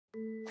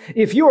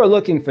If you are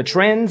looking for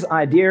trends,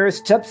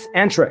 ideas, tips,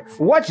 and tricks,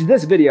 watch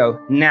this video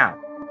now.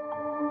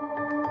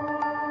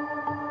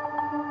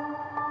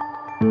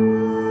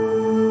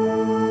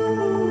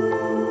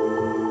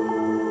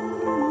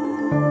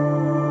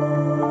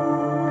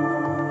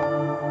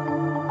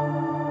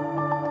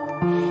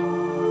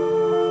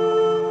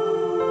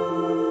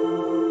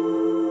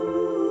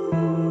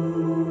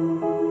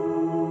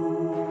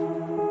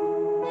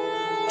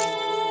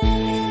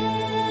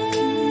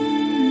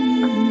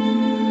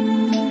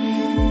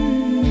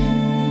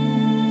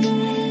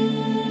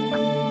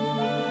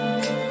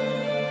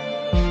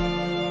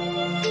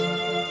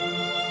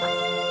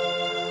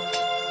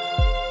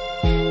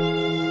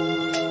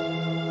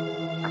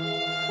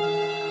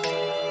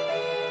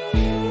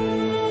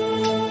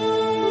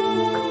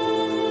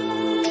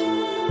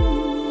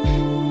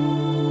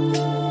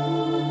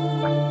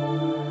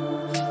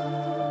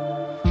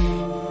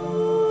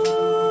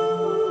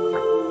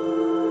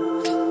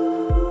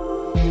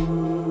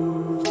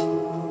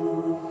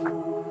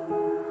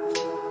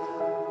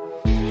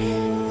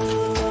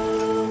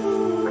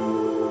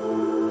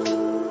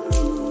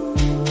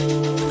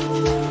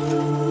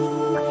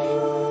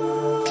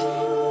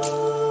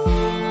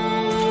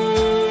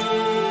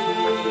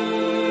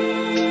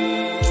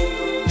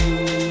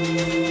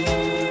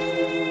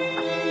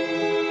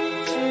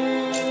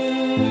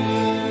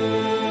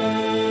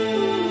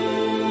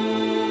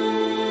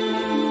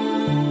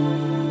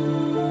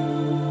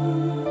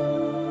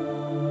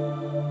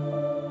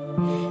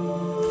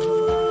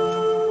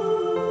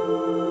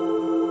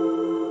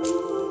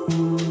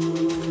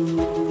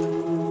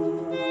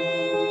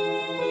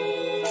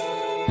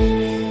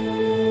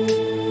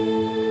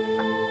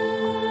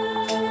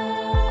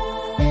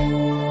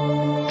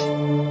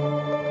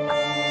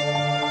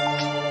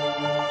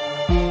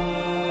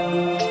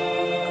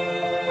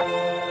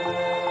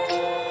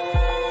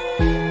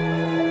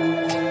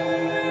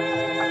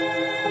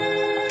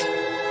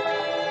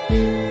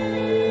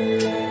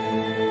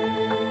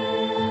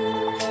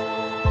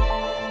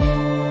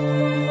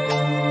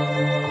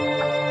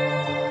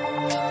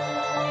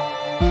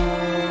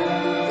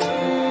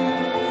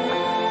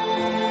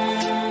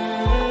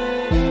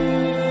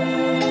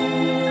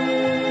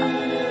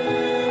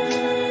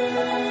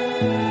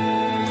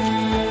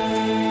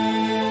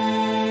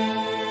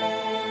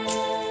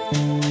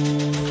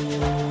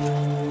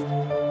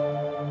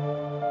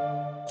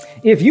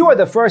 If you are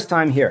the first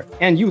time here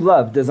and you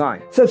love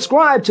design,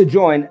 subscribe to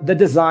join the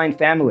design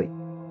family.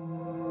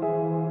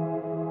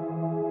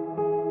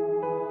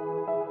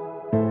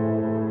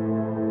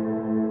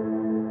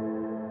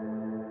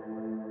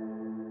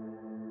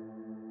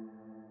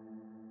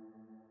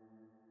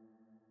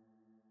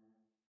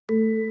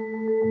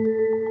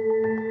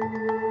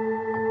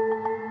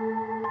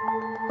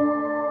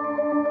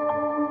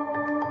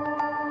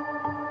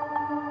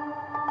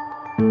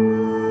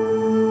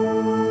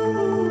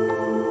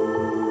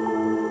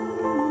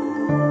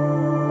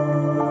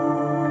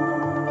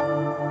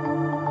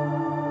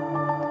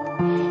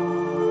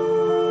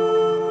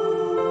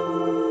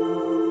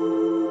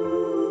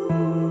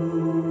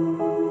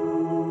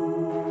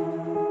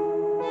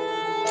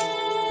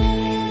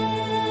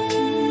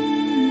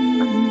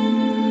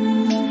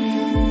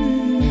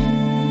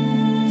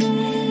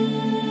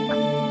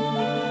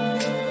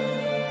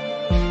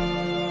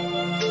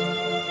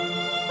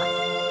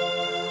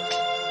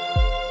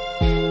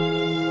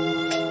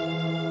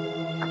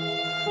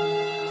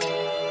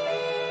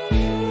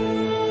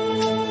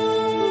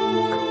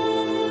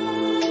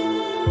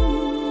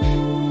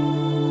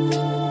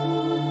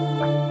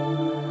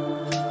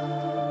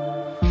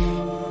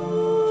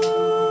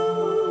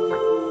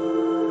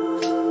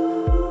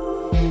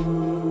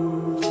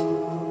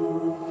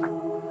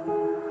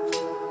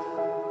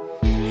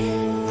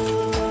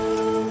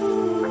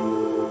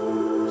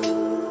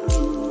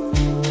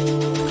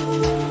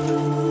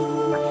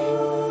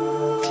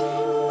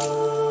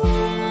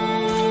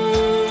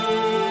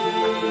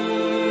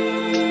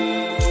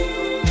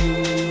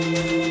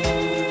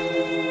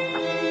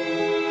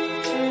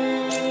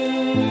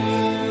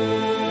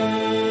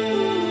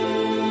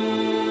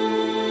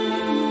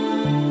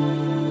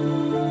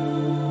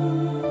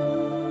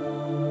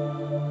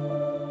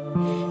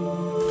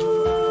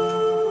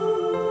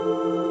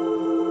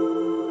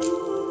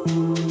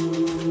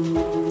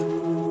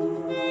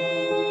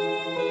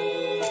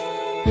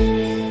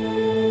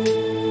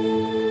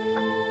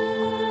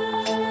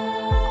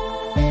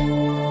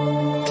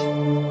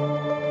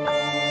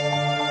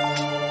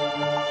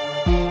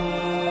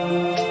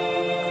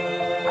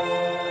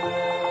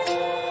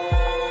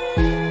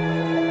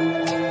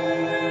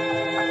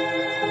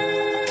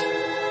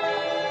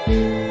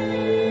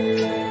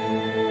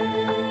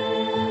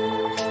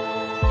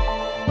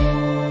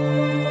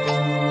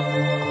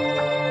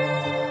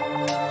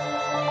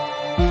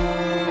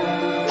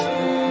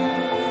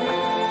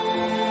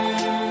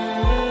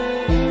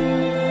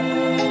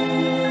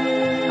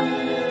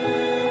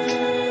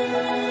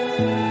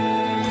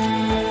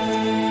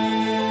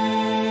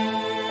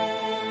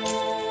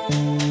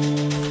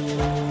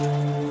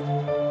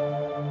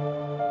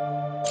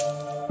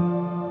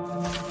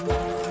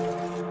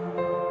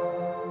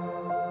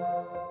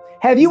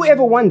 Have you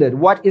ever wondered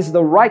what is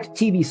the right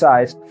TV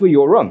size for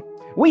your room?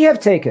 We have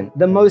taken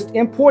the most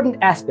important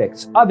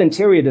aspects of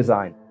interior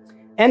design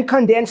and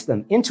condensed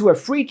them into a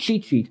free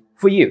cheat sheet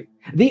for you.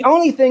 The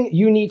only thing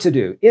you need to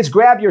do is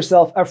grab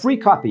yourself a free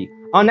copy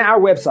on our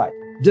website,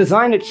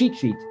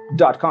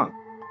 designercheatsheet.com.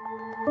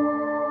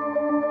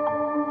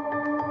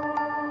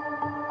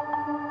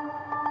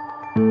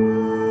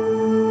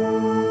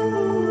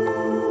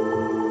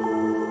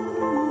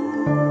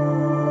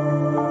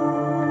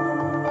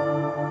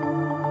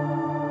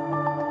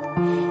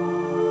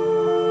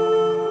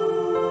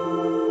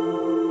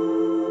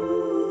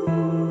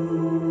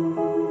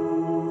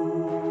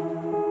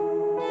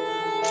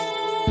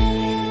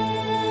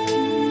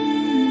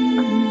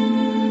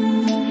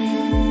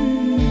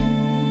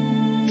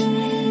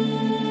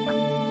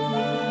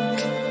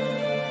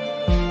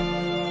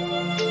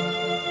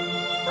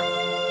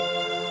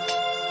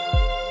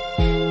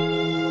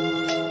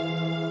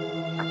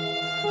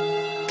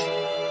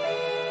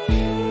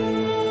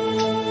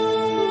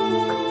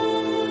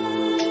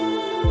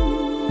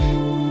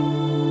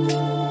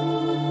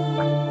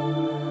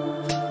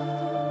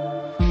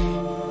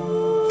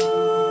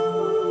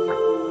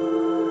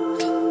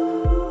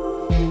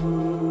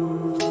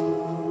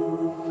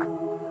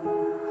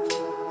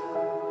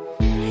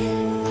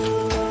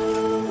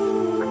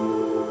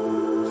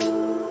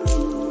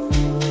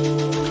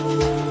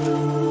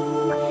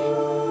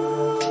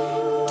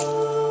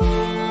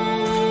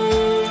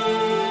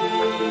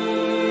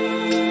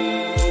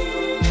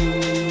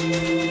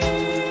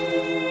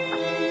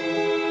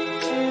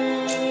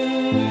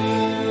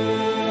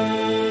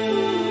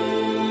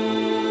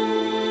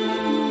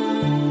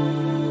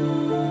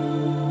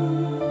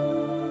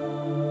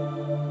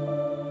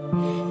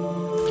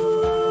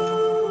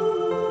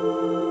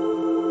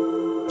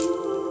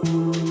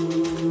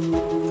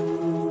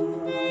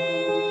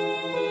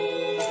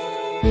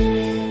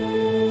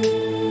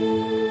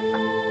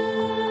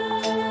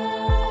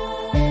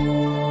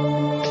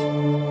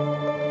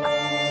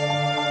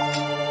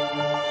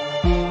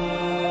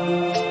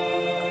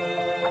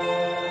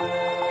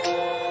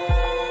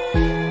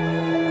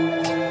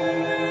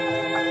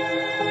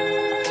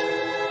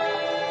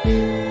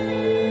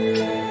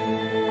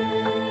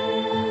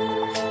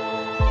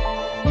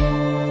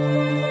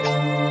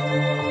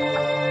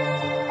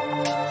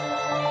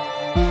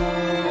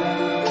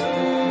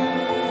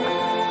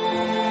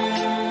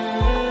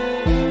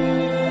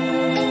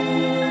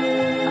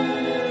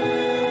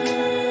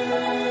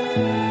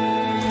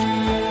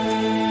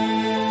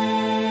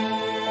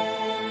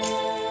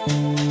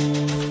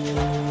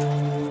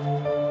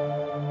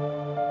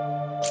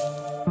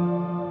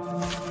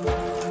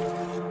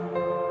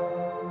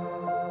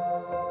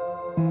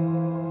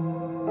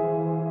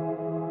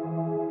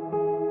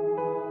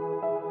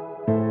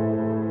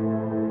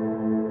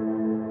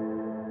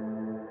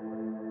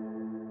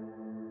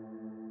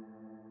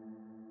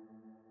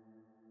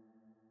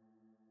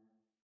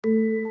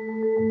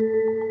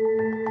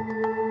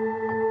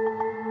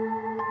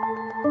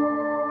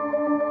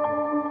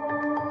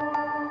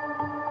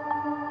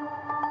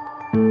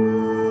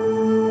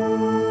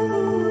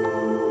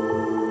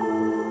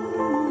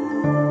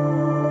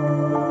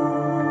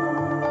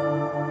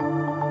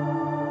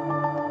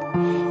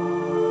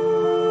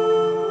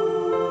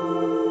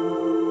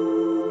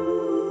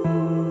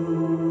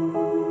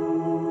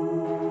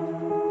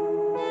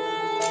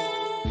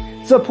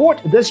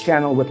 Support this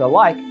channel with a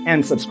like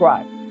and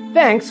subscribe.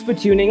 Thanks for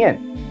tuning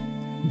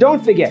in.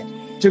 Don't forget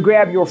to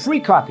grab your free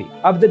copy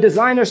of the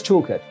Designer's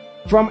Toolkit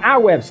from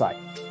our website,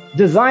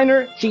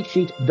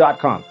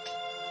 designercheatsheet.com.